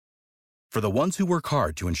For the ones who work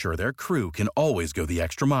hard to ensure their crew can always go the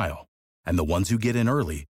extra mile, and the ones who get in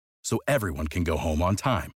early so everyone can go home on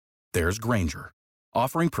time, there's Grainger,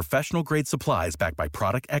 offering professional-grade supplies backed by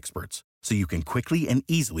product experts so you can quickly and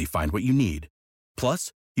easily find what you need.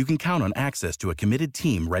 Plus, you can count on access to a committed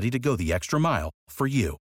team ready to go the extra mile for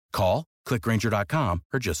you. Call, click Grainger.com,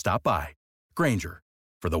 or just stop by. Grainger,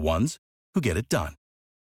 for the ones who get it done.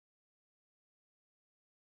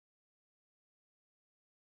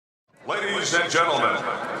 Ladies and gentlemen,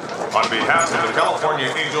 on behalf of the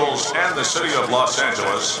California Angels and the city of Los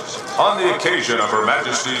Angeles, on the occasion of Her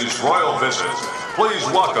Majesty's royal visit, please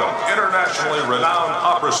welcome internationally renowned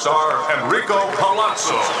opera star Enrico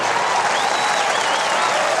Palazzo.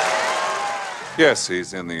 Yes,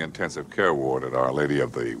 he's in the intensive care ward at Our Lady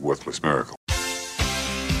of the Worthless Miracle.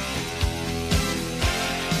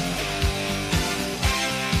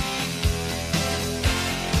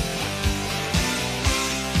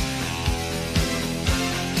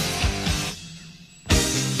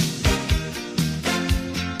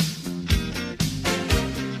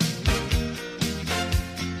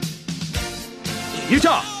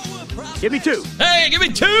 Utah, give me two. Hey, give me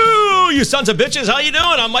two, you sons of bitches. How you doing?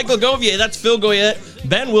 I'm Michael Govier. That's Phil Goyette.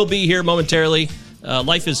 Ben will be here momentarily.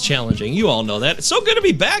 Life is challenging. You all know that. It's so good to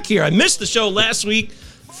be back here. I missed the show last week.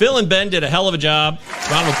 Phil and Ben did a hell of a job.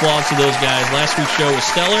 Round of applause to those guys. Last week's show was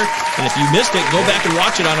stellar. And if you missed it, go back and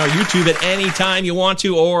watch it on our YouTube at any time you want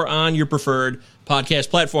to or on your preferred podcast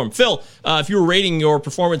platform. Phil, if you were rating your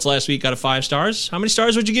performance last week out of 5 stars, how many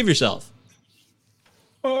stars would you give yourself?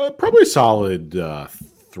 Probably solid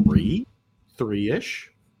 3-ish.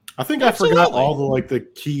 I think Absolutely. I forgot all the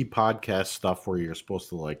key podcast stuff where you're supposed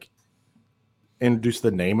to introduce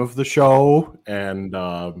the name of the show and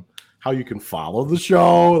how you can follow the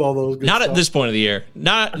show and all those good Not stuff. At this point of the year.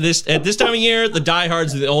 Not this at this time of year, the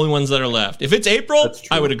diehards are the only ones that are left. If it's April,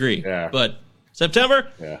 I would agree. Yeah. But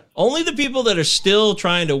September, only the people that are still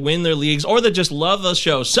trying to win their leagues or that just love the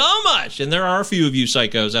show so much, and there are a few of you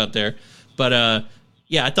psychos out there. But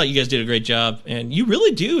yeah, I thought you guys did a great job, and you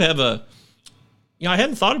really do have I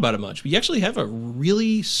hadn't thought about it much, but you actually have a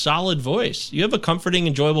really solid voice. You have a comforting,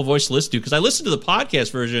 enjoyable voice to listen to, because I listened to the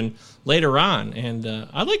podcast version later on, and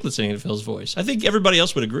I like listening to Phil's voice. I think everybody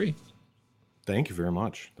else would agree. Thank you very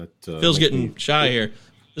much. Phil's getting shy here.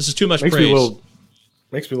 This is too much praise.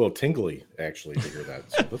 Makes me a little tingly, actually, to hear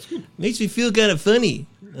that. So that's good. Makes me feel kind of funny,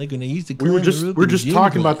 like when I used to. We're just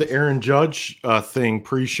talking about the Aaron Judge thing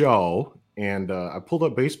pre-show. And I pulled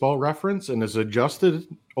up Baseball Reference, and his adjusted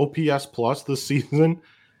OPS plus this season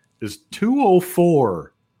is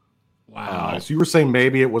 204. Wow. So you were saying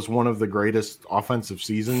maybe it was one of the greatest offensive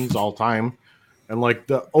seasons all time. And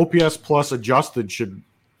the OPS plus adjusted should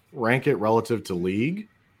rank it relative to league.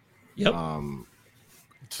 Yep. To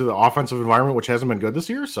the offensive environment, which hasn't been good this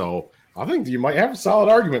year. So I think you might have a solid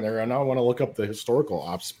argument there. And now I want to look up the historical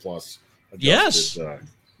ops plus adjusted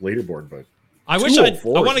leaderboard, but I wish I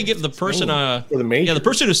want to give the person the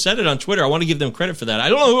person who said it on Twitter, I want to give them credit for that. I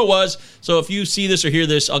don't know who it was, so if you see this or hear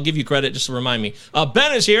this, I'll give you credit just to remind me.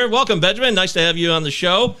 Ben is here. Welcome, Benjamin. Nice to have you on the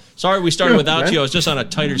show. Sorry we started without you. I was just on a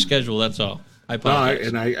tighter schedule, that's all. I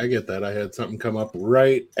apologize. I get that. I had something come up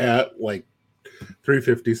right at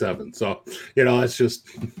 3:57. So, it's just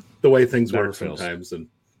the way things work sometimes. And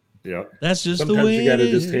that's just sometimes the way you got to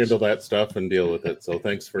just handle that stuff and deal with it. So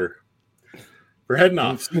thanks for heading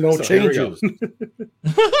off. Changes.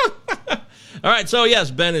 All right, so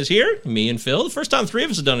yes, Ben is here. Me and Phil. The first time 3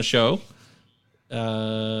 of us have done a show.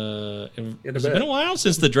 Has it been a while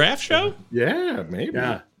since the draft show? Yeah, maybe.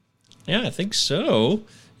 Yeah, I think so.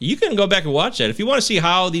 You can go back and watch that. If you want to see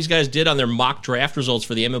how these guys did on their mock draft results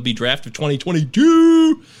for the MLB draft of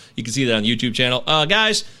 2022, you can see that on the YouTube channel.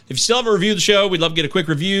 Guys, if you still haven't reviewed the show, we'd love to get a quick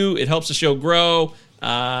review. It helps the show grow.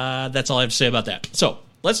 That's all I have to say about that. So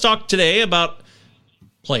let's talk today about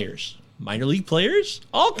players, minor league players,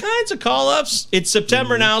 all kinds of call-ups. It's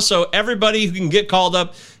September now, so everybody who can get called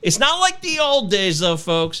up. It's not like the old days, though,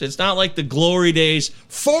 folks. It's not like the glory days.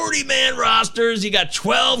 40-man rosters. You got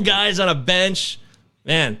 12 guys on a bench.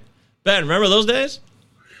 Man, Ben, remember those days?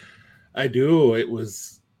 I do. It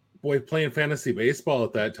was, playing fantasy baseball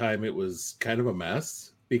at that time, it was kind of a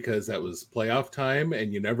mess because that was playoff time,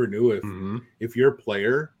 and you never knew if your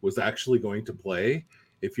player was actually going to play,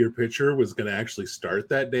 if your pitcher was going to actually start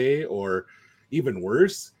that day, or even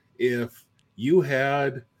worse, if you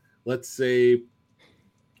had, let's say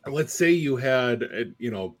you had,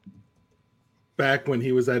 back when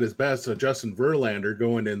he was at his best, Justin Verlander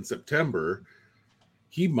going in September,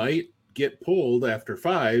 he might get pulled after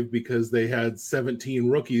 5 because they had 17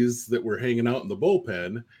 rookies that were hanging out in the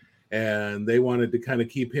bullpen. and they wanted to kind of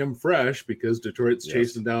keep him fresh because Detroit's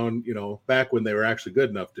chasing down, back when they were actually good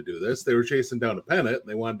enough to do this, they were chasing down a pennant, and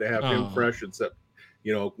they wanted to have him fresh except,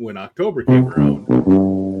 when October came around.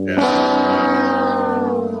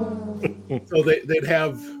 And, so they'd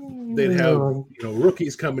have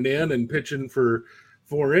rookies coming in and pitching for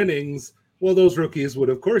 4 innings. Well, those rookies would,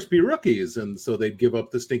 of course, be rookies, and so they'd give up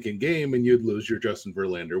the stinking game, and you'd lose your Justin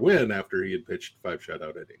Verlander win after he had pitched 5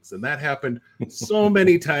 shutout innings. And that happened so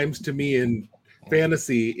many times to me in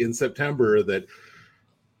fantasy in September that,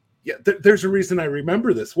 there's a reason I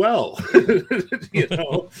remember this well.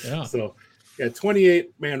 Yeah. So,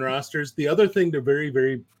 28-man rosters. The other thing to very,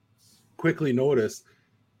 very quickly notice,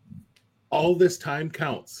 all this time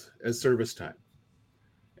counts as service time.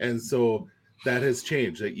 And so that has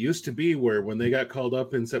changed. It used to be where when they got called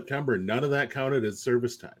up in September, none of that counted as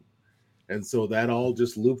service time. And so that all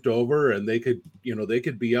just looped over, and they could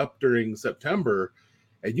be up during September,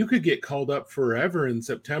 and you could get called up forever in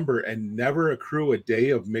September and never accrue a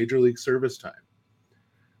day of major league service time,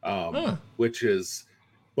 which is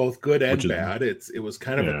both good and bad. It was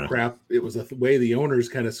kind of a crap. It was a way the owners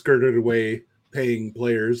kind of skirted away paying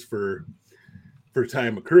players for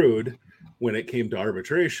time accrued when it came to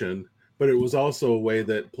arbitration. But it was also a way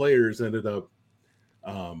that players ended up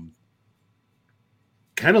kind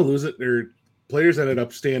of losing their players ended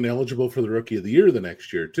up staying eligible for the Rookie of the Year the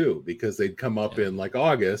next year too, because they'd come up in like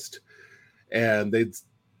August and they'd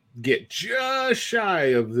get just shy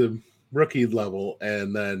of the rookie level,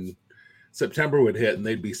 and then September would hit and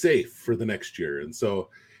they'd be safe for the next year. And so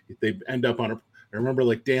they'd end up on I remember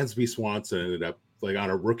like Dansby Swanson ended up like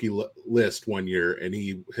on a rookie list one year, and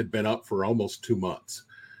he had been up for almost 2 months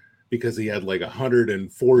because he had like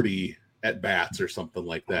 140 at bats or something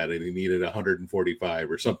like that, and he needed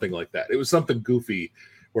 145 or something like that. It was something goofy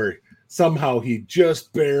where somehow he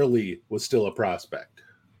just barely was still a prospect.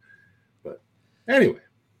 But anyway.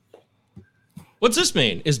 What's this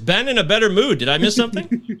mean? Is Ben in a better mood? Did I miss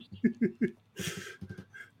something?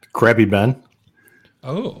 Krabby Ben.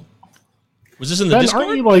 Oh. Was this in the Ben, Discord?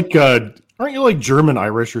 aren't you like German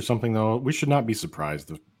Irish or something though? We should not be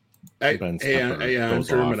surprised if I'm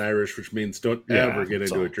German Irish, which means don't ever get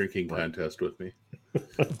into a drinking contest with me.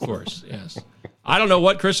 Of course, yes. I don't know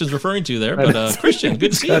what Christian's referring to there, but Christian,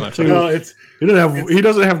 good to see you, my friend. No, he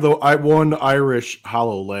doesn't have the one Irish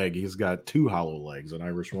hollow leg. He's got 2 hollow legs, an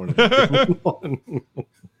Irish one.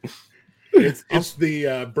 It's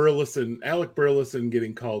the Burleson, Alec Burleson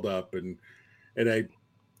getting called up, and I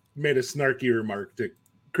made a snarky remark to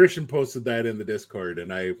Christian posted that in the Discord,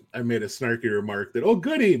 and I made a snarky remark that, oh,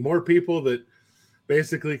 goody, more people that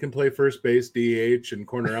basically can play first base, DH, and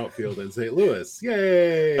corner outfield in St. Louis.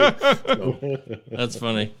 Yay! That's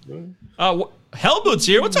funny. Helmut's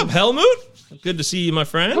here. What's up, Helmut? Good to see you, my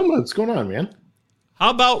friend. Helmut, what's going on, man?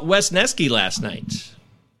 How about Wesneski last night?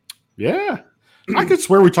 Yeah. I could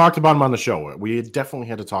swear we talked about him on the show. We definitely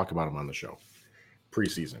had to talk about him on the show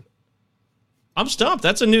preseason. I'm stumped.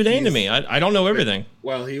 That's a new name to me. I don't know everything.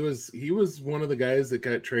 Well, he was one of the guys that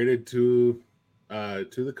got traded to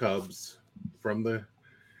the Cubs from the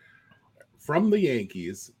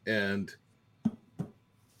Yankees, and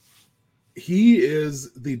he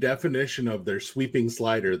is the definition of their sweeping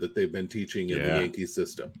slider that they've been teaching in the Yankees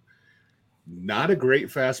system. Not a great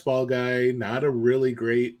fastball guy, not a really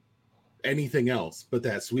great anything else, but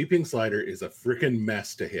that sweeping slider is a freaking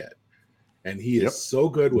mess to hit. And he is so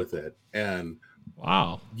good with it. And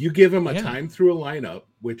wow, you give him a time through a lineup,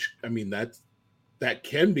 which, I mean, that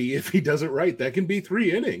can be, if he does it right, that can be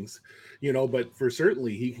 3 innings, but for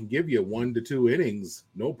certainly he can give you 1 to 2 innings,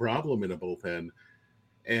 no problem in a bullpen.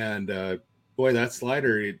 And boy, that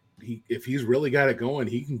slider, if he's really got it going,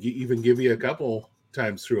 he can even give you a couple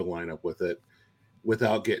times through a lineup with it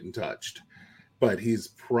without getting touched. But he's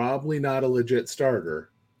probably not a legit starter.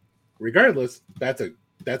 Regardless, that's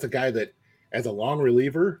a guy that, as a long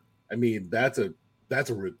reliever, I mean, that's a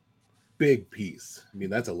big piece. I mean,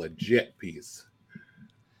 that's a legit piece.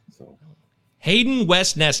 So, Hayden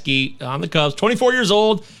Wesneski on the Cubs, 24 years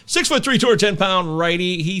old, 6'3", 210-pound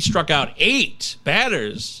righty. He struck out 8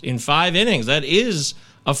 batters in 5 innings. That is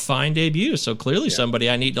a fine debut. So clearly somebody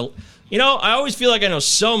I need to, I always feel like I know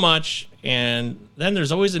so much, and then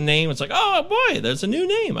there's always a name. It's like, oh boy, there's a new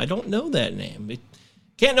name. I don't know that name.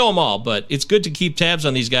 Can't know them all, but it's good to keep tabs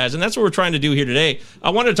on these guys, and that's what we're trying to do here today.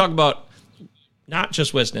 I wanted to talk about not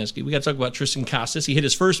just Wesneski. We got to talk about Triston Casas. He hit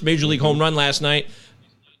his first Major League home run last night.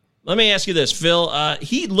 Let me ask you this, Phil.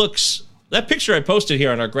 He looks, that picture I posted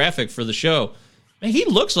here on our graphic for the show, man, he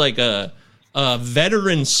looks like a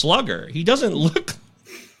veteran slugger. He doesn't look,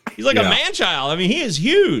 he's like a man-child. I mean, he is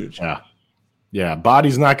huge. Yeah. Yeah,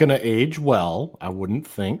 body's not going to age well, I wouldn't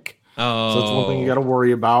think. So that's one thing you got to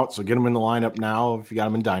worry about. So get him in the lineup now if you got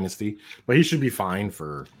him in Dynasty. But he should be fine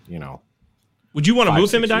for, Would you want to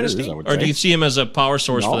move him in years, Dynasty? Or do you see him as a power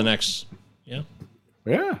source for the next? Yeah.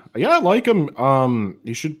 Yeah, I like him.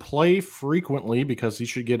 He should play frequently because he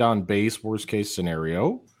should get on base, worst case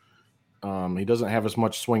scenario. He doesn't have as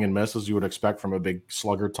much swing and miss as you would expect from a big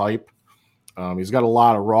slugger type. He's got a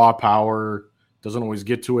lot of raw power. Doesn't always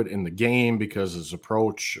get to it in the game because his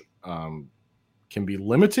approach can be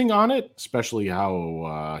limiting on it, especially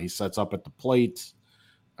how he sets up at the plate,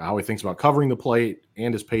 how he thinks about covering the plate,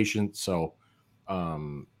 and his patience. So,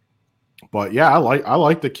 but yeah, I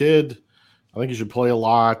like the kid. I think he should play a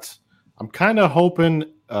lot. I'm kind of hoping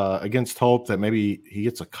against hope that maybe he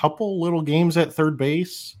gets a couple little games at third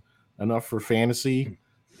base, enough for fantasy,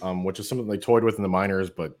 which is something they toyed with in the minors.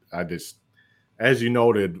 But I just, as you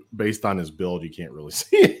noted, based on his build, you can't really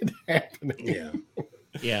see it happening.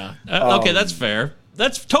 Yeah. Okay, that's fair.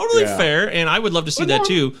 That's totally fair, and I would love to see that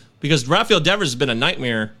too, because Rafael Devers has been a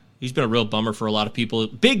nightmare. He's been a real bummer for a lot of people.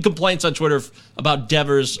 Big complaints on Twitter about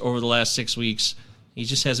Devers over the last 6 weeks. He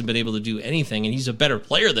just hasn't been able to do anything, and he's a better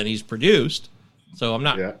player than he's produced. So I'm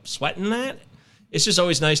not sweating that. It's just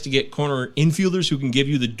always nice to get corner infielders who can give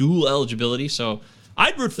you the dual eligibility. So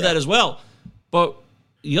I'd root for that as well. But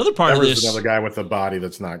the other part Devers of this, is another guy with a body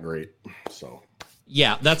that's not great. So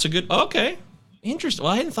yeah, that's a good. Okay, interesting.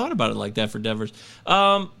 Well, I hadn't thought about it like that for Devers.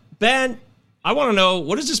 Ben, I want to know,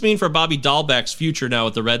 what does this mean for Bobby Dahlbeck's future now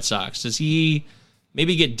with the Red Sox? Does he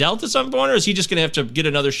maybe get dealt at some point, or is he just going to have to get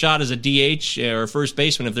another shot as a DH or first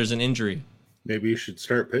baseman if there's an injury? Maybe you should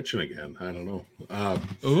start pitching again. I don't know.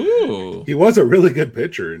 Ooh, he was a really good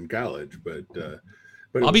pitcher in college, but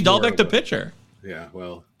Bobby Dahlbeck, the pitcher. Yeah,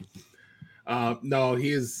 well, no,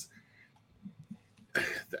 he is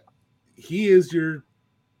your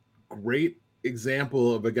great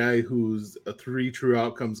example of a guy who's a 3 true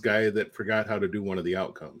outcomes guy that forgot how to do one of the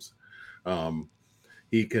outcomes.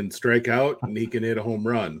 He can strike out and he can hit a home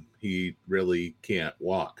run. He really can't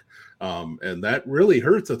walk. And that really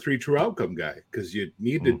hurts a 3 true outcome guy because you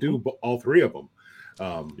need to do all 3 of them.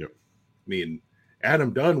 I mean,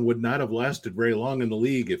 Adam Dunn would not have lasted very long in the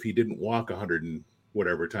league if he didn't walk 100 and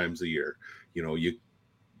whatever times a year. You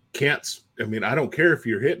can't, I mean, I don't care if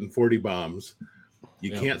you're hitting 40 bombs.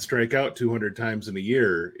 You can't strike out 200 times in a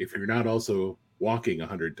year if you're not also walking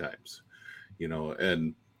 100 times,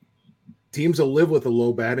 and teams will live with a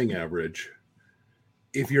low batting average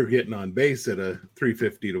if you're getting on base at a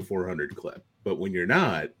 350 to 400 clip. But when you're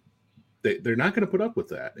not, they're not going to put up with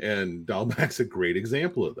that. And Dahlbeck's a great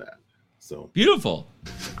example of that. So beautiful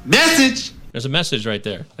message. There's a message right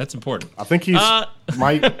there. That's important. I think he's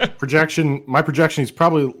my projection. My projection, he's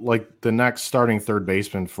probably like the next starting third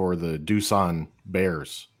baseman for the Doosan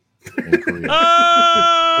Bears in Korea.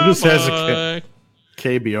 He just has a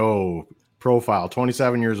KBO profile.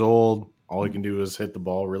 27 years old. All he can do is hit the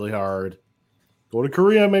ball really hard. Go to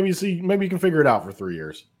Korea, maybe you can figure it out for 3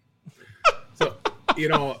 years. So,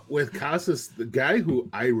 with Casas, the guy who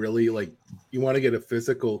I really like, you want to get a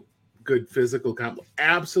good physical comp,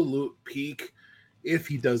 absolute peak. If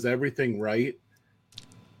he does everything right,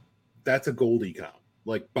 that's a Goldie comp.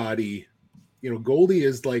 Like body, Goldie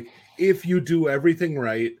is like, if you do everything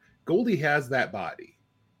right, Goldie has that body.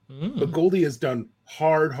 But Goldie has done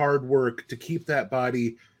hard work to keep that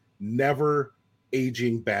body never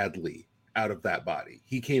aging badly out of that body.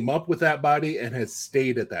 He came up with that body and has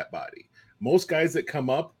stayed at that body. Most guys that come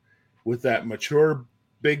up with that mature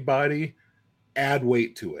big body add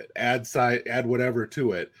weight to it, add size, add whatever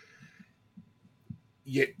to it.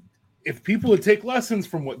 Yet, if people would take lessons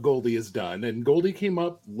from what Goldie has done, and Goldie came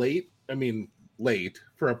up late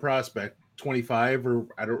for a prospect, 25, or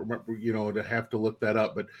I don't remember, to have to look that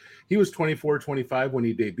up, but he was 24, 25 when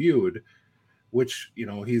he debuted, which,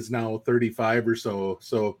 he's now 35 or so.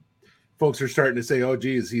 So folks are starting to say, oh,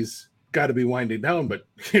 geez, he's got to be winding down. But,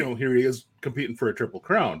 here he is competing for a Triple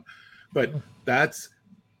Crown. But that's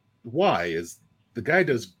why is the guy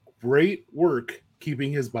does great work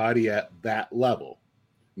keeping his body at that level.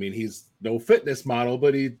 I mean, he's no fitness model,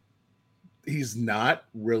 but he's not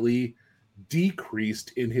really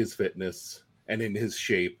decreased in his fitness and in his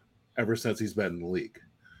shape ever since he's been in the league.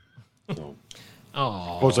 So.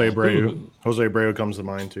 Jose Abreu comes to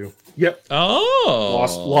mind too. Yep.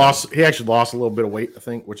 Lost. He actually lost a little bit of weight, I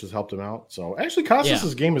think, which has helped him out. So actually,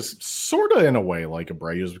 Casas' game is sort of in a way like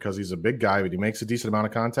Abreu's because he's a big guy, but he makes a decent amount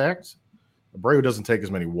of contacts. Abreu doesn't take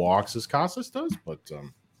as many walks as Casas does, but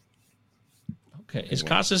okay. Is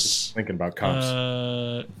Casas thinking about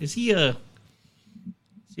comps? Is he a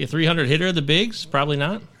 300 hitter of the bigs? Probably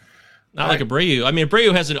not. Not like Abreu. I mean,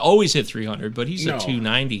 Abreu hasn't always hit 300, but he's a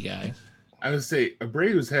 290 guy. I would say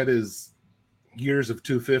Abreu's had his years of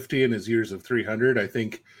 250 and his years of 300. I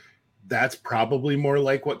think that's probably more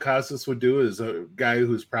like what Casas would do, is a guy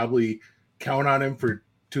who's probably count on him for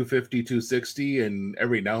 250, 260, and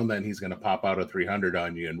every now and then he's going to pop out a 300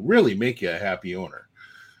 on you and really make you a happy owner.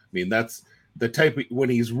 I mean, that's the type when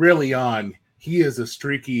he's really on, he is a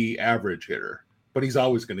streaky average hitter, but he's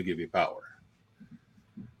always going to give you power.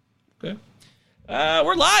 Okay.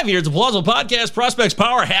 We're live here at the Plausible Podcast Prospects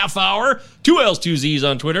Power Half Hour. 2 L's, 2 Z's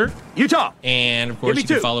on Twitter. Utah. And, of course, you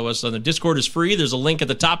can follow us on the Discord. Is free. There's a link at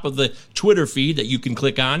the top of the Twitter feed that you can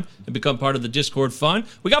click on and become part of the Discord fun.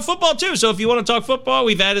 We got football, too, so if you want to talk football,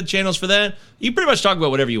 we've added channels for that. You pretty much talk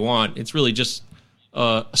about whatever you want. It's really just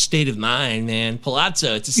a state of mind, man.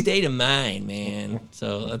 Palazzo, it's a state of mind, man.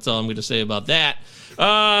 So that's all I'm going to say about that.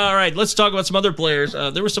 All right, let's talk about some other players.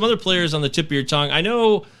 There were some other players on the tip of your tongue. I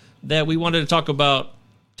know that we wanted to talk about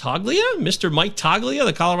Toglia, Mr. Mike Toglia,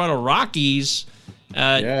 the Colorado Rockies.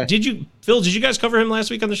 Did you guys cover him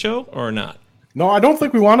last week on the show or not? No, I don't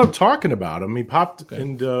think we wound up talking about him. He popped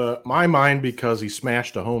into my mind because he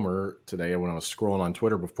smashed a homer today when I was scrolling on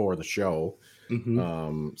Twitter before the show. Mm-hmm.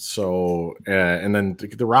 And then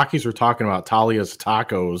the Rockies were talking about Talia's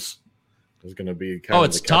Tacos. Is going to be kind of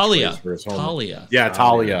it's Talia. Talia. Yeah,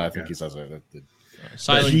 Talia. I think he says it.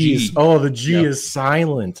 Silent G. The G is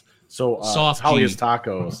silent. So Soft Talia's G.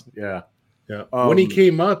 Tacos. Yeah. Yeah. When he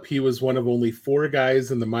came up, he was one of only 4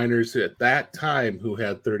 guys in the minors at that time who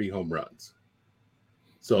had 30 home runs.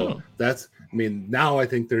 So now I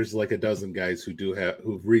think there's like a dozen guys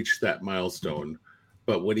who've reached that milestone.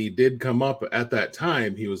 But when he did come up at that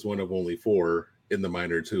time, he was one of only 4 in the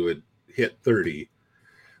minors who had hit 30.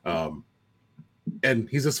 And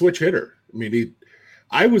he's a switch hitter. I mean,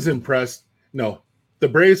 I was impressed. No, the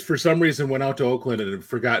Braves, for some reason, went out to Oakland and had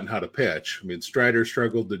forgotten how to pitch. I mean, Strider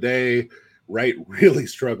struggled today. Wright really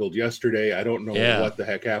struggled yesterday. I don't know what the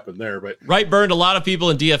heck happened there. But Wright burned a lot of people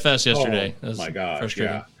in DFS yesterday. Oh, my gosh,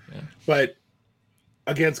 yeah. But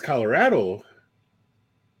against Colorado,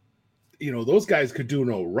 those guys could do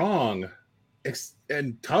no wrong.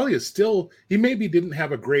 And Talia he maybe didn't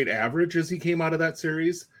have a great average as he came out of that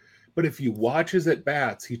series. But if you watch his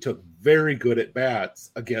at-bats, he took very good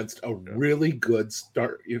at-bats against a really good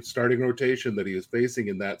starting rotation that he was facing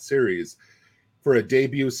in that series. For a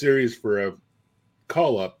debut series, for a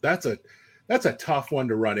call-up, that's a tough one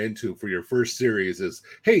to run into for your first series is,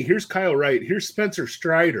 hey, here's Kyle Wright, here's Spencer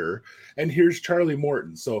Strider, and here's Charlie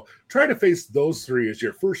Morton. So try to face those 3 as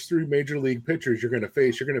your first 3 major league pitchers you're going to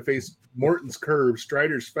face. You're going to face Morton's curve,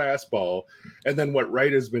 Strider's fastball, and then what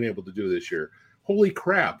Wright has been able to do this year. Holy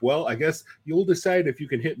crap. Well, I guess you'll decide if you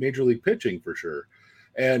can hit major league pitching for sure.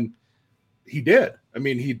 And he did. I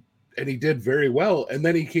mean, he did very well. And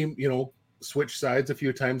then he came, switched sides a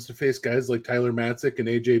few times to face guys like Tyler Matzik and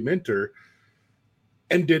AJ Minter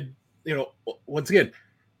and did, once again,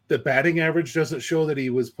 the batting average doesn't show that he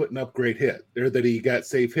was putting up great hit or that he got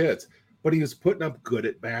safe hits, but he was putting up good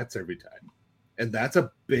at bats every time. And that's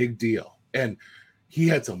a big deal. And he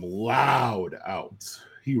had some loud outs.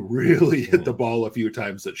 He really hit the ball a few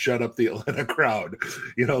times that shut up the Atlanta crowd,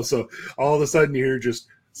 so all of a sudden you hear just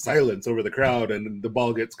silence over the crowd and the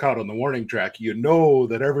ball gets caught on the warning track. You know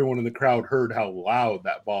that everyone in the crowd heard how loud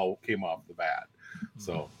that ball came off the bat.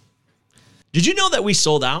 So, did you know that we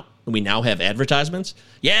sold out and we now have advertisements?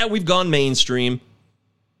 Yeah, we've gone mainstream.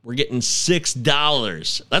 We're getting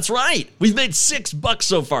 $6. That's right. We've made $6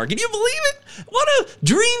 so far. Can you believe it? What a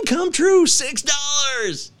dream come true.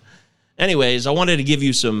 $6. Anyways, I wanted to give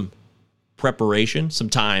you some preparation, some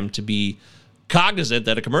time to be cognizant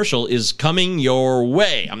that a commercial is coming your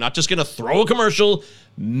way. I'm not just going to throw a commercial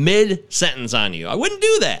mid-sentence on you. I wouldn't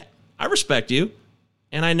do that. I respect you,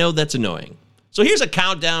 and I know that's annoying. So here's a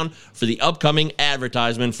countdown for the upcoming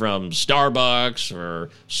advertisement from Starbucks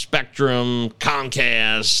or Spectrum,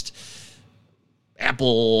 Comcast,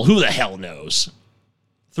 Apple, who the hell knows.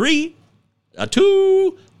 3,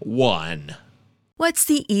 2, 1. What's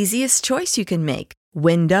the easiest choice you can make?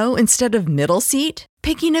 Window instead of middle seat?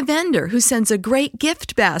 Picking a vendor who sends a great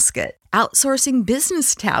gift basket? Outsourcing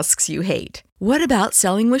business tasks you hate? What about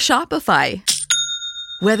selling with Shopify?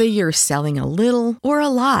 Whether you're selling a little or a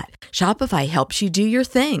lot, Shopify helps you do your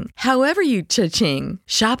thing, however you cha-ching.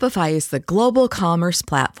 Shopify is the global commerce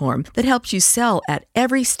platform that helps you sell at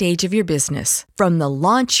every stage of your business. From the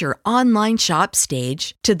launch your online shop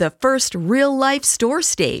stage to the first real-life store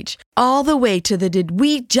stage, all the way to the did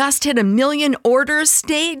we just hit 1 million orders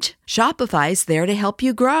stage. Shopify's there to help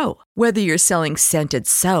you grow. Whether you're selling scented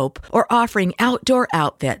soap or offering outdoor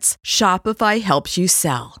outfits, Shopify helps you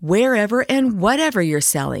sell. Wherever and whatever you're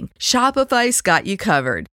selling, Shopify's got you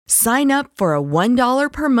covered. Sign up for a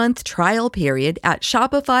 $1 per month trial period at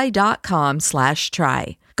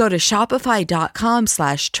shopify.com/try. Go to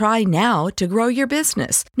shopify.com/try now to grow your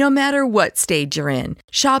business, no matter what stage you're in.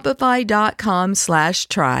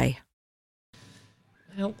 Shopify.com/try.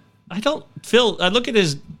 Well, I look at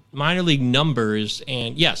his minor league numbers,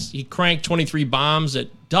 and yes, he cranked 23 bombs at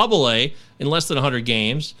Double-A in less than 100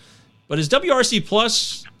 games, but his WRC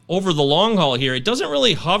plus over the long haul here, it doesn't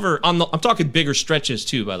really hover on the, I'm talking bigger stretches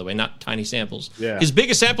too, by the way, not tiny samples. Yeah. His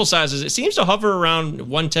biggest sample sizes, it seems to hover around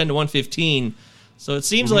 110 to 115. So it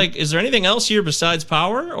seems like, is there anything else here besides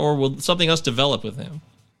power, or will something else develop with him?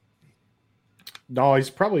 No, he's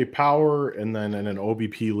probably power, and then in an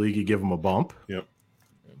OBP league, you give him a bump. Yep.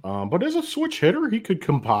 But as a switch hitter, he could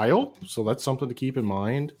compile, so that's something to keep in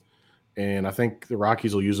mind. And I think the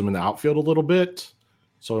Rockies will use him in the outfield a little bit.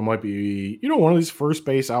 So it might be, one of these first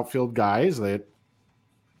base outfield guys that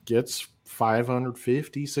gets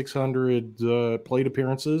 550, 600 plate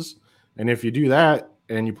appearances. And if you do that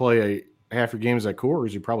and you play half your games at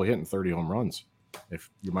Coors, you're probably hitting 30 home runs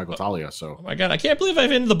if you're Michael Talia. So, oh my God, I can't believe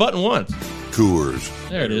I've hit the button once. Coors.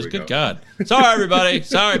 There it is. Good God. Sorry, everybody.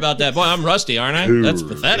 Sorry about that. Boy, I'm rusty, aren't I? That's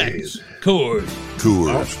pathetic. Coors.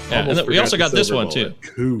 Yeah, and we also got this one, too.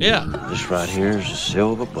 Coors. Yeah. This right here is a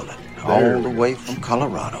silver bullet, all the way from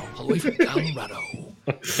Colorado. All the way from Colorado.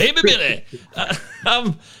 Baby Billy.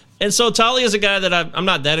 And so Talia is a guy that I'm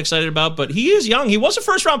not that excited about, but he is young. He was a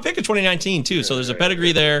first-round pick in 2019, too, so there's a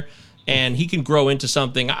pedigree there, and he can grow into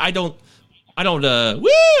something. I'm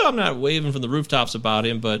not waving from the rooftops about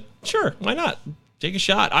him, but sure, why not? Take a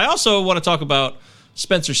shot. I also want to talk about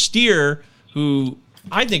Spencer Steer, who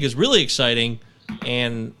I think is really exciting,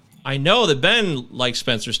 and I know that Ben likes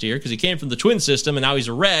Spencer Steer because he came from the Twins system, and now he's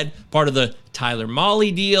a Red, part of the Tyler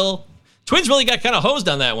Mahle deal. Twins really got kind of hosed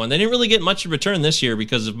on that one. They didn't really get much in return this year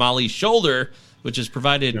because of Mahle's shoulder, which has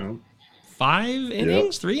provided 5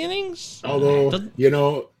 innings, 3 innings. Although,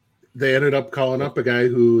 they ended up calling up a guy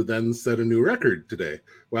who then set a new record today.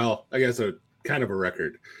 Well, I guess a kind of a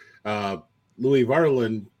record. Louis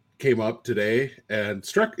Varland came up today and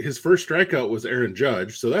his first strikeout was Aaron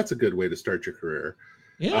Judge, so that's a good way to start your career.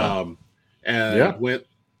 Yeah. Went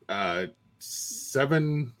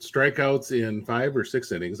 7 strikeouts in 5 or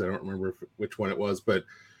 6 innings. I don't remember which one it was, but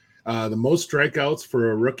the most strikeouts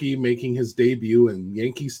for a rookie making his debut in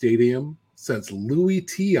Yankee Stadium since Louis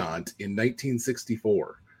Tiant in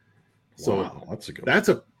 1964. So wow, that's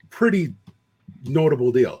a pretty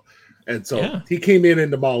notable deal. And so he came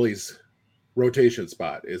into Mahle's rotation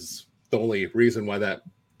spot is the only reason why that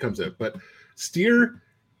comes in. But Steer,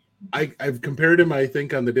 I've compared him, I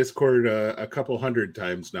think, on the Discord a couple hundred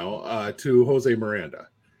times now to Jose Miranda.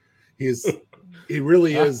 He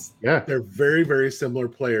really is. Yeah. They're very, very similar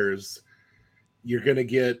players. You're going to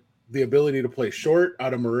get the ability to play short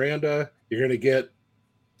out of Miranda. You're going to get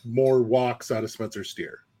more walks out of Spencer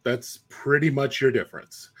Steer. That's pretty much your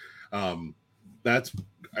difference. You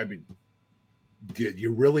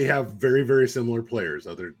really have very, very similar players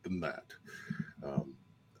other than that.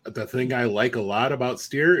 The thing I like a lot about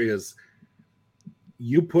Steer is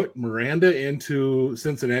you put Miranda into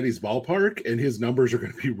Cincinnati's ballpark and his numbers are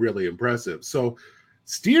going to be really impressive. So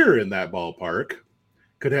Steer in that ballpark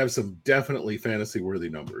could have some definitely fantasy-worthy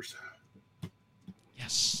numbers.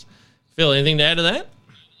 Yes. Phil, anything to add to that?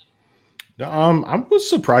 I was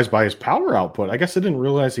surprised by his power output. I guess I didn't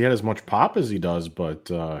realize he had as much pop as he does, but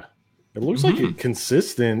it looks like a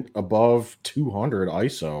consistent above 200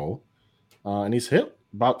 ISO. And he's hit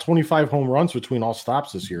about 25 home runs between all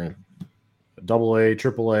stops this year. Double-A,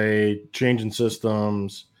 Triple-A, changing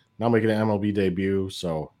systems, now making an MLB debut.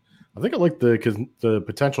 So I think I like the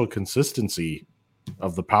potential consistency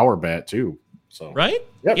of the power bat too. So right?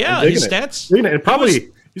 Yep, yeah, his stats.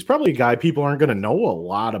 He's probably a guy people aren't going to know a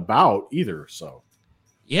lot about either. So,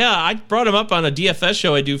 yeah, I brought him up on a DFS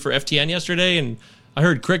show I do for FTN yesterday, and I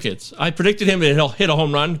heard crickets. I predicted him to hit a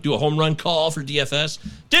home run, do a home run call for DFS.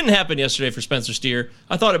 Didn't happen yesterday for Spencer Steer.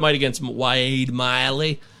 I thought it might against Wade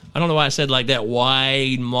Miley. I don't know why I said like that,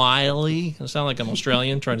 Wade Miley. I sound like I'm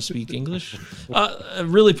Australian trying to speak English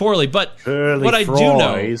really poorly. But what I do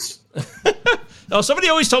know... somebody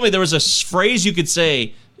always told me there was a phrase you could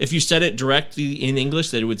say if you said it directly in English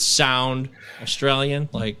that it would sound Australian,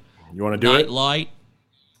 like you want to do it? Light.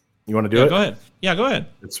 You want to do it? Go ahead. Yeah, go ahead.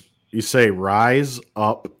 You say rise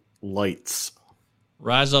up lights.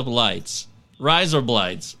 Rise up lights. Rise up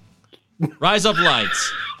lights. Rise up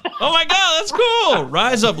lights. Oh my God, that's cool.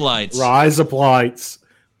 Rise up lights. Rise up lights.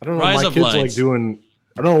 I don't know why Rise my up kids lights. like doing.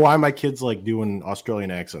 I don't know why my kids like doing Australian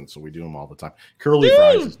accents, so we do them all the time. Curly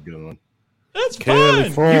fries is a good one. That's Curly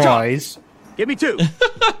fun. fries. Give me 2.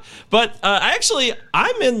 But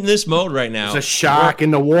I'm in this mode right now. It's a shark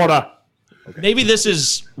in the water. Okay. Maybe this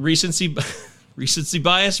is recency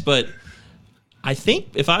bias, but I think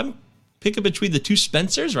if I'm picking between the two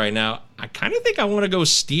Spencers right now, I kind of think I want to go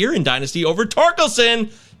Steer in Dynasty over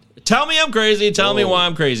Torkelson. Tell me I'm crazy. Tell me why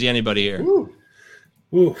I'm crazy. Anybody here?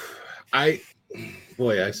 Ooh. I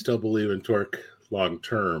still believe in Torque long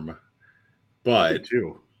term, but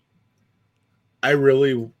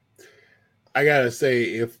I gotta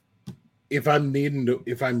say, if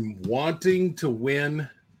I'm wanting to win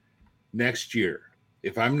next year,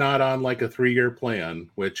 if I'm not on like a 3-year plan,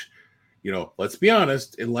 which, let's be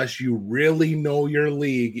honest, unless you really know your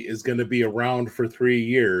league is going to be around for 3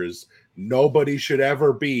 years, nobody should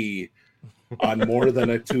ever be on more than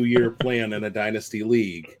a 2-year plan in a dynasty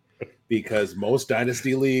league, because most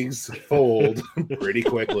dynasty leagues fold pretty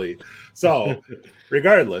quickly. So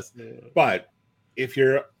regardless, but if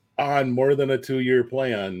you're on more than a 2-year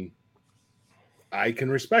plan, I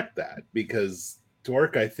can respect that, because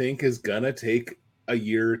Torque, I think, is going to take a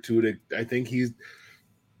year or two I think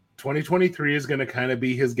 2023 is going to kind of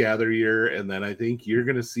be his gather year. And then I think you're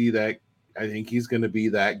going to see that. I think he's going to be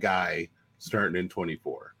that guy starting in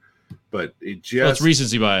 24, but it's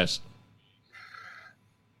recency bias.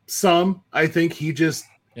 I think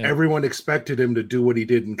everyone expected him to do what he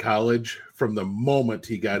did in college from the moment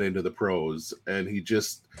he got into the pros, and he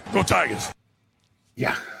just go Tigers.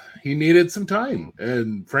 Yeah, he needed some time.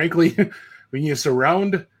 And frankly, when you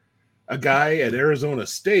surround a guy at Arizona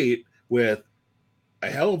State with a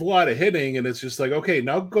hell of a lot of hitting, and it's just like, okay,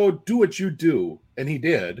 now go do what you do. And he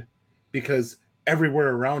did, because everywhere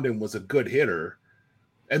around him was a good hitter.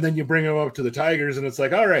 And then you bring him up to the Tigers, and it's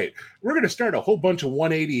like, all right, we're going to start a whole bunch of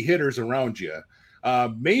 180 hitters around you.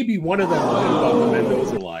 Maybe one of them will hit above the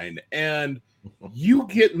Mendoza line, and you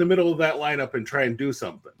get in the middle of that lineup and try and do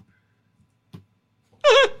something.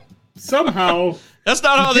 Somehow, that's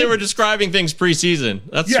not how they were describing things preseason.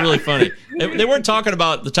 That's really funny. They weren't talking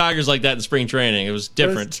about the Tigers like that in spring training. It was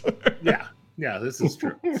different. Yeah, this is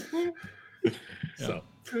true. So,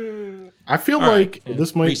 I feel like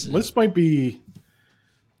this might be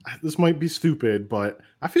stupid, but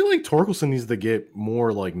I feel like Torkelson needs to get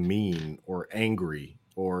more like mean or angry,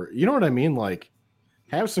 or you know what I mean, like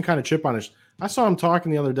have some kind of chip on his. I saw him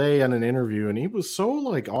talking the other day on an interview, and he was so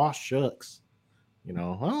like, "Aw, shucks."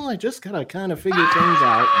 Well, I just gotta kind of figure things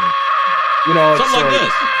out. And, something like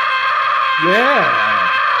this.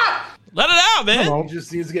 Yeah. Let it out, man. He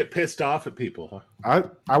just needs to get pissed off at people. I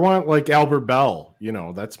want like Albert Bell.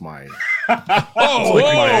 That's my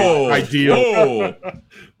my ideal.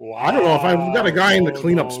 Wow. I don't know if I've got a guy in the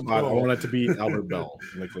cleanup spot. I want it to be Albert Bell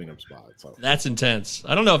in the cleanup spot. So that's intense.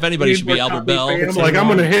 I don't know if anybody should be Albert Bell. It's like I'm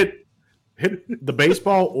gonna hit the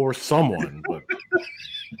baseball or someone. But.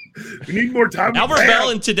 We need more time. Albert Bell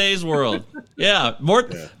in today's world. Yeah, more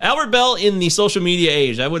Albert Bell in the social media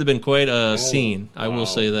age. That would have been quite a scene. I will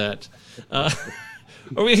say that.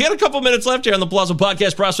 We had a couple minutes left here on the Palazzo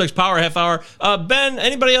Podcast Prospects Power Half Hour. Ben,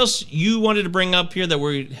 anybody else you wanted to bring up here that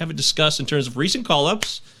we haven't discussed in terms of recent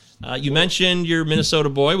call-ups? You mentioned your Minnesota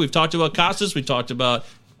boy. We've talked about Costas. We talked about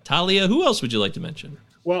Talia. Who else would you like to mention?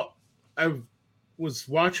 Well, I was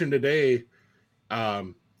watching today.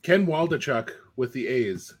 Ken Waldichuk with the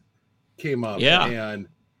A's came up, and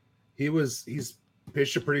he's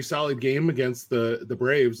pitched a pretty solid game against the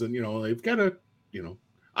Braves, and they've got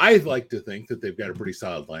I like to think that they've got a pretty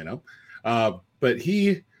solid lineup, but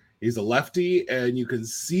he's a lefty, and you can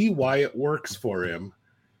see why it works for him,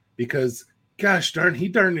 because gosh darn, he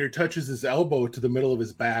darn near touches his elbow to the middle of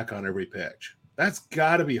his back on every pitch. That's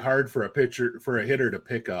got to be hard for a hitter to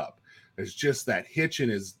pick up. There's just that hitch in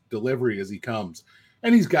his delivery as he comes.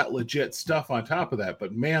 And he's got legit stuff on top of that.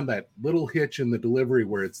 But, man, that little hitch in the delivery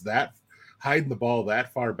where it's that hiding the ball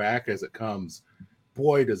that far back as it comes,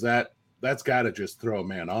 boy, that's got to just throw a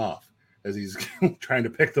man off as he's trying to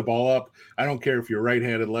pick the ball up. I don't care if you're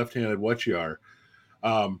right-handed, left-handed, what you are.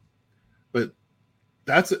 But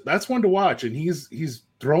that's one to watch. And he's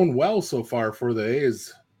thrown well so far for the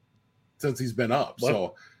A's since he's been up.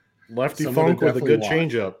 Lefty funk with a good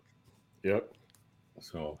changeup. Yep.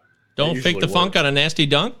 So – don't fake the funk on a nasty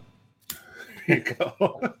dunk. There you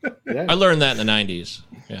go. I learned that in the 90s.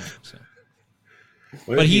 Yeah. So.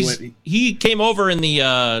 But he came over in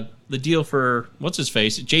the deal for what's his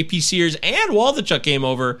face, J.P. Sears, and Waldichuk came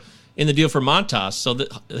over in the deal for Montas. So the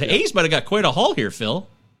A's might have got quite a haul here, Phil.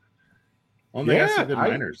 Well, they got some good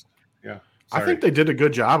minors. Yeah. Sorry. I think they did a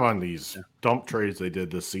good job on these dump trades they did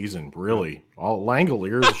this season. Really, all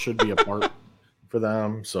Langoliers should be a part for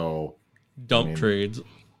them. So trades.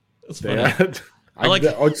 That's funny. I like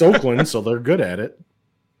it's Oakland, so they're good at it.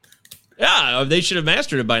 Yeah, they should have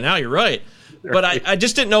mastered it by now. You're right. But I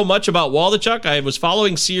just didn't know much about Waldichuk. I was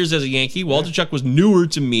following Sears as a Yankee. Waldichuk was newer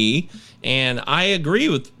to me, and I agree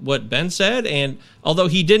with what Ben said. And although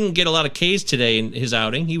he didn't get a lot of Ks today in his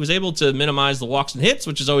outing, he was able to minimize the walks and hits,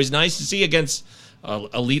 which is always nice to see against an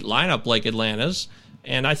elite lineup like Atlanta's.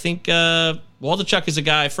 And I think Waldichuk is a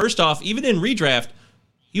guy, first off, even in redraft,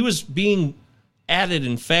 he was being added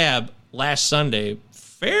in Fab last Sunday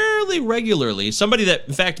fairly regularly. Somebody that,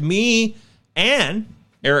 in fact, me and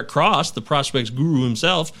Eric Cross, the prospects guru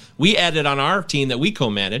himself, we added on our team that we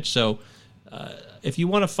co-manage. So if you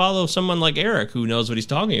want to follow someone like Eric who knows what he's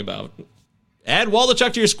talking about, add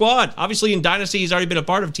Waldichuk to your squad. Obviously, in Dynasty, he's already been a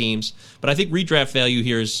part of teams, but I think redraft value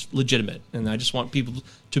here is legitimate, and I just want people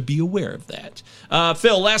to be aware of that.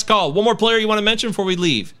 Phil, last call. One more player you want to mention before we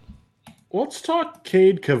leave? Let's talk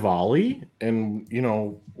Cade Cavalli, and,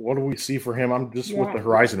 what do we see for him? I'm just with the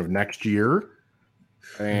horizon of next year.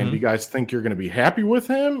 And you guys think you're going to be happy with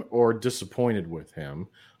him or disappointed with him?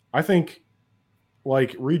 I think,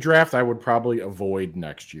 like, redraft, I would probably avoid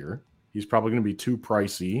next year. He's probably going to be too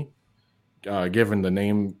pricey, given the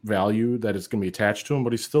name value that is going to be attached to him,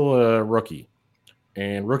 but he's still a rookie.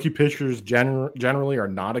 And rookie pitchers generally are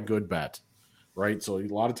not a good bet, right? So a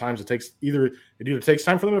lot of times it either takes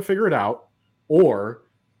time for them to figure it out, or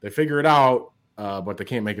they figure it out, but they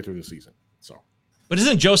can't make it through the season. But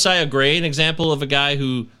isn't Josiah Gray an example of a guy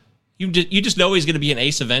who you just know he's going to be an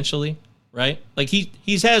ace eventually, right? Like he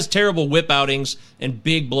has terrible whip outings and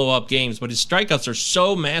big blow up games, but his strikeouts are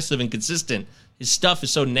so massive and consistent. His stuff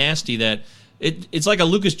is so nasty that it's like a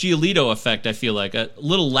Lucas Giolito effect. I feel like a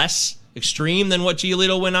little less extreme than what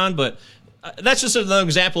Giolito went on, but that's just another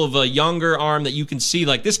example of a younger arm that you can see.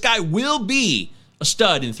 Like, this guy will be a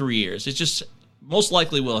stud in 3 years. It just most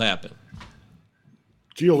likely will happen.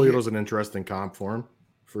 Giolito's an interesting comp for him,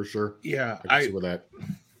 for sure. Yeah, I can see with that.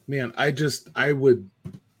 Man, I would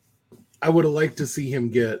have liked to see him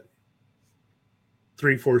get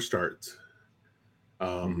 3-4 starts.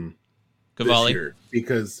 Cavalli, this year,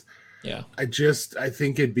 because I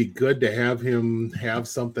think it'd be good to have him have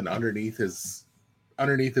something underneath his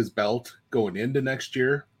belt going into next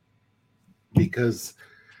year, because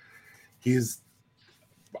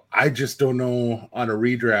I just don't know on a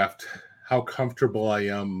redraft how comfortable I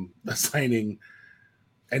am assigning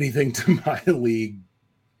anything to my league.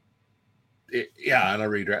 On a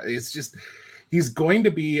redraft. It's just, he's going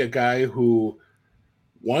to be a guy who,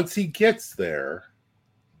 once he gets there,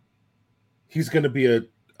 he's going to be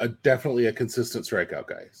definitely a consistent strikeout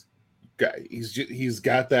guy. He's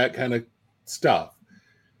got that kind of stuff.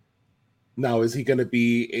 Now, is he going to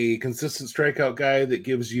be a consistent strikeout guy that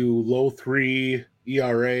gives you low 3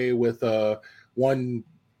 ERA with a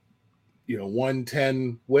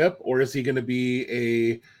 110 whip, or is he going to be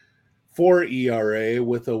a 4 ERA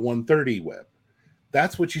with a 130 whip?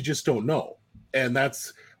 That's what you just don't know. And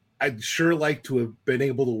I'd sure like to have been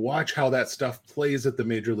able to watch how that stuff plays at the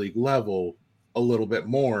major league level a little bit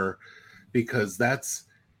more, because that's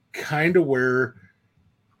kind of where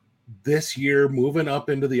this year, moving up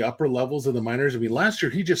into the upper levels of the minors. I mean, last year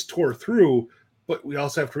he just tore through, but we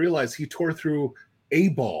also have to realize he tore through a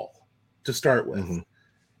ball to start with,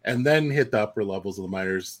 and then hit the upper levels of the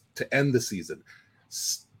minors to end the season.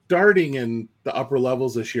 Starting in the upper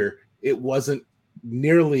levels this year, it wasn't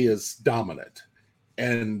nearly as dominant.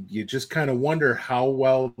 And you just kind of wonder how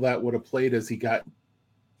well that would have played as he got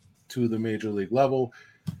to the major league level.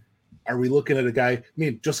 Are we looking at a guy? I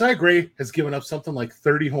mean, Josiah Gray has given up something like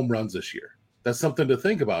 30 home runs this year. That's something to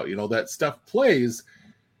think about. That stuff plays,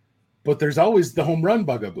 but there's always the home run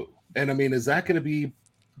bugaboo. And I mean, is that going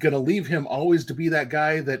to leave him always to be that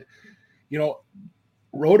guy that,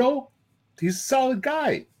 Roto, he's a solid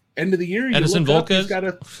guy. End of the year, Edison Volquez, he's got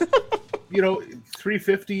a,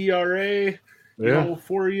 350 ERA,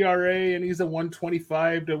 4 ERA, and he's a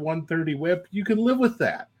 125 to 130 whip. You can live with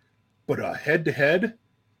that. But a head-to-head,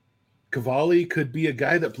 Cavalli could be a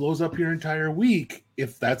guy that blows up your entire week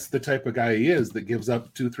if that's the type of guy he is, that gives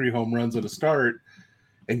up 2-3 home runs at a start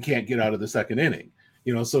and can't get out of the second inning.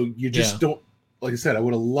 So you just don't, like I said, I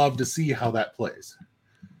would have loved to see how that plays.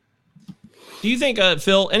 Do you think,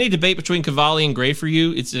 Phil, any debate between Cavalli and Gray for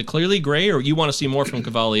you? Is it clearly Gray, or you want to see more from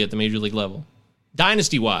Cavalli at the major league level,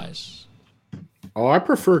 dynasty-wise? Oh, I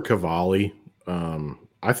prefer Cavalli.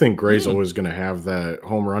 I think Gray's always going to have that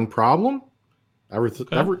home run problem.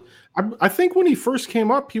 I think when he first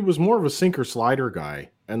came up, he was more of a sinker slider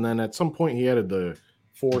guy, and then at some point he added the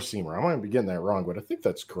 4-seamer. I might be getting that wrong, but I think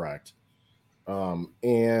that's correct.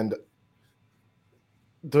 And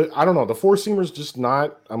I don't know, the 4-seamer is just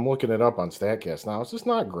not. I'm looking it up on Statcast now. It's just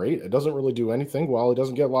not great. It doesn't really do anything. Well, it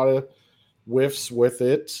doesn't get a lot of whiffs with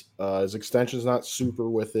it. His extension's not super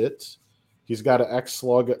with it. He's got an X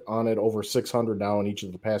slug on it over 600 now in each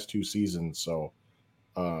of the past 2 seasons. So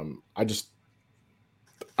I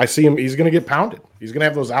see him. He's going to get pounded. He's going to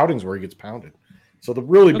have those outings where he gets pounded. So the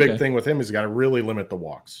really big thing with him is you got to really limit the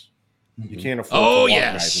walks. You can't afford to walk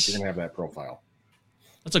guys if you're going to have that profile.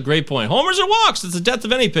 That's a great point. Homers or walks. It's the death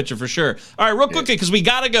of any pitcher for sure. All right, real quickly, because we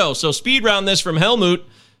got to go. So speed round this from Helmut.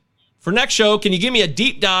 For next show, can you give me a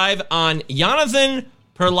deep dive on Jonathan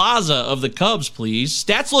Perlaza of the Cubs, please?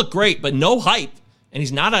 Stats look great, but no hype, and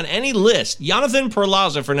he's not on any list. Jonathan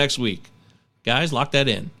Perlaza for next week. Guys, lock that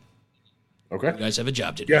in. Okay. You guys have a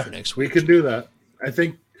job to do for next week. We can do that. I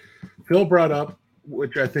think Phil brought up,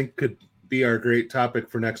 which I think could be our great topic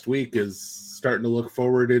for next week, is starting to look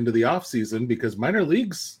forward into the offseason because minor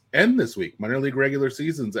leagues end this week. Minor league regular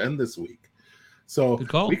seasons end this week. So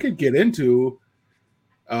we could get into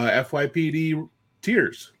FYPD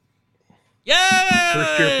tiers. Yeah,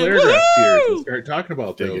 first-year player draft tiers and start talking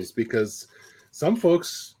about those because some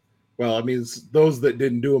folks, those that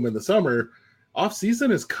didn't do them in the summer,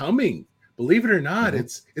 off-season is coming. Believe it or not,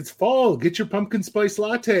 it's fall. Get your pumpkin spice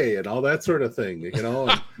latte and all that sort of thing,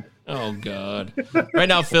 Oh, God. Right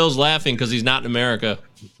now, Phil's laughing because he's not in America.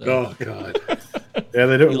 So. Oh, God. Yeah,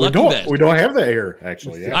 they don't. We don't have that here,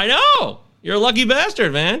 actually. Yeah. I know. You're a lucky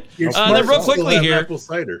bastard, man. Then real quickly here. Apple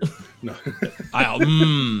cider. No.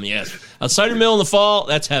 Yes. A cider mill in the fall,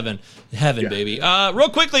 that's heaven. Heaven, baby. Real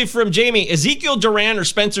quickly from Jamie, Ezekiel Duran or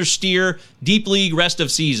Spencer Steer, deep league rest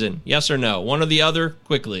of season? Yes or no? One or the other?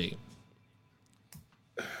 Quickly.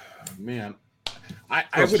 Man. I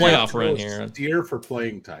would playoff run here. Steer for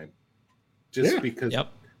playing time. Just because,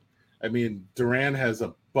 Duran has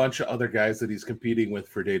a bunch of other guys that he's competing with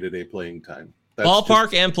for day-to-day playing time.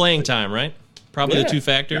 Ballpark and playing time, right? Probably the 2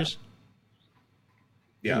 factors.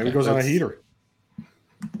 Yeah. Maybe goes on a heater.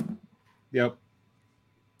 Yep.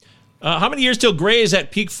 How many years till Gray is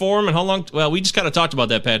at peak form and how long? Well, we just kind of talked about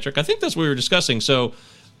that, Patrick. I think that's what we were discussing. So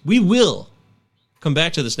we will come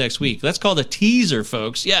back to this next week. That's called a teaser,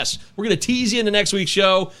 folks. Yes, we're going to tease you into next week's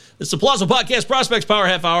show. It's the Palazzo Podcast Prospects Power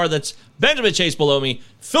Half Hour. That's Benjamin Chase below me,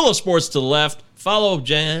 Phil of Sports to the left. Follow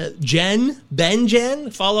Jen.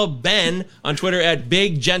 Follow Ben on Twitter at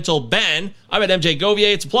BigGentleBen. I'm at MJ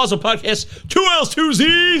Govier. It's a Palazzo Podcast. 2 L's, 2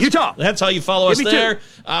 Z's. Utah. That's how you follow us there.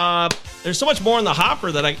 There's so much more in the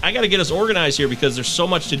hopper that I got to get us organized here because there's so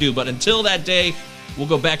much to do. But until that day, we'll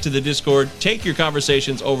go back to the Discord. Take your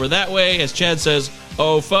conversations over that way. As Chad says,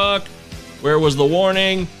 oh, fuck. Where was the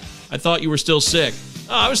warning? I thought you were still sick.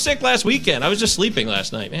 Oh, I was sick last weekend. I was just sleeping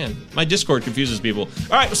last night. Man, my Discord confuses people.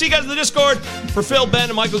 All right, we'll see you guys in the Discord. For Phil, Ben,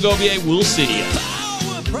 and Michael Govier, we'll see you.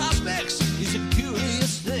 Power prospects is a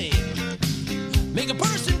curious thing. Make a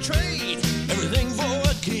person trade everything for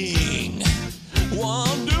a king.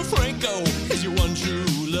 Wander Franco is your one true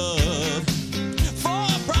love. For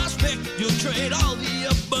a prospect, you'll trade all the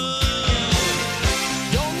above.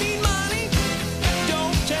 Don't need money,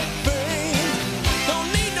 don't take fame.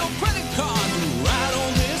 Don't need no credit card to ride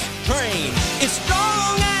on this train. It's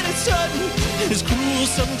strong and it's sudden, it's cruel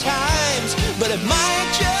sometimes, but it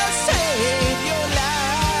might just save your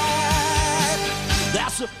life.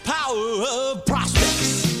 That's the power of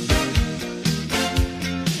prospects.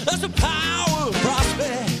 That's the power of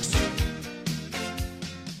prospects.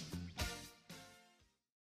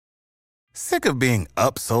 Sick of being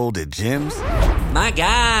upsold at gyms? My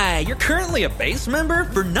guy, you're currently a base member?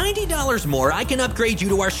 For $90 more, I can upgrade you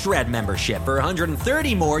to our Shred membership. For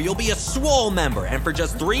 $130 more, you'll be a Swole member. And for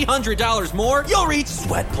just $300 more, you'll reach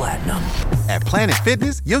Sweat Platinum. At Planet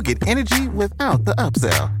Fitness, you'll get energy without the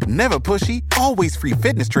upsell. Never pushy, always free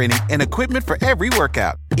fitness training and equipment for every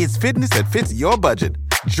workout. It's fitness that fits your budget.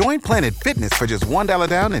 Join Planet Fitness for just $1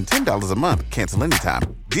 down and $10 a month. Cancel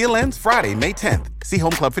anytime. Deal ends Friday, May 10th. See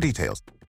Home Club for details.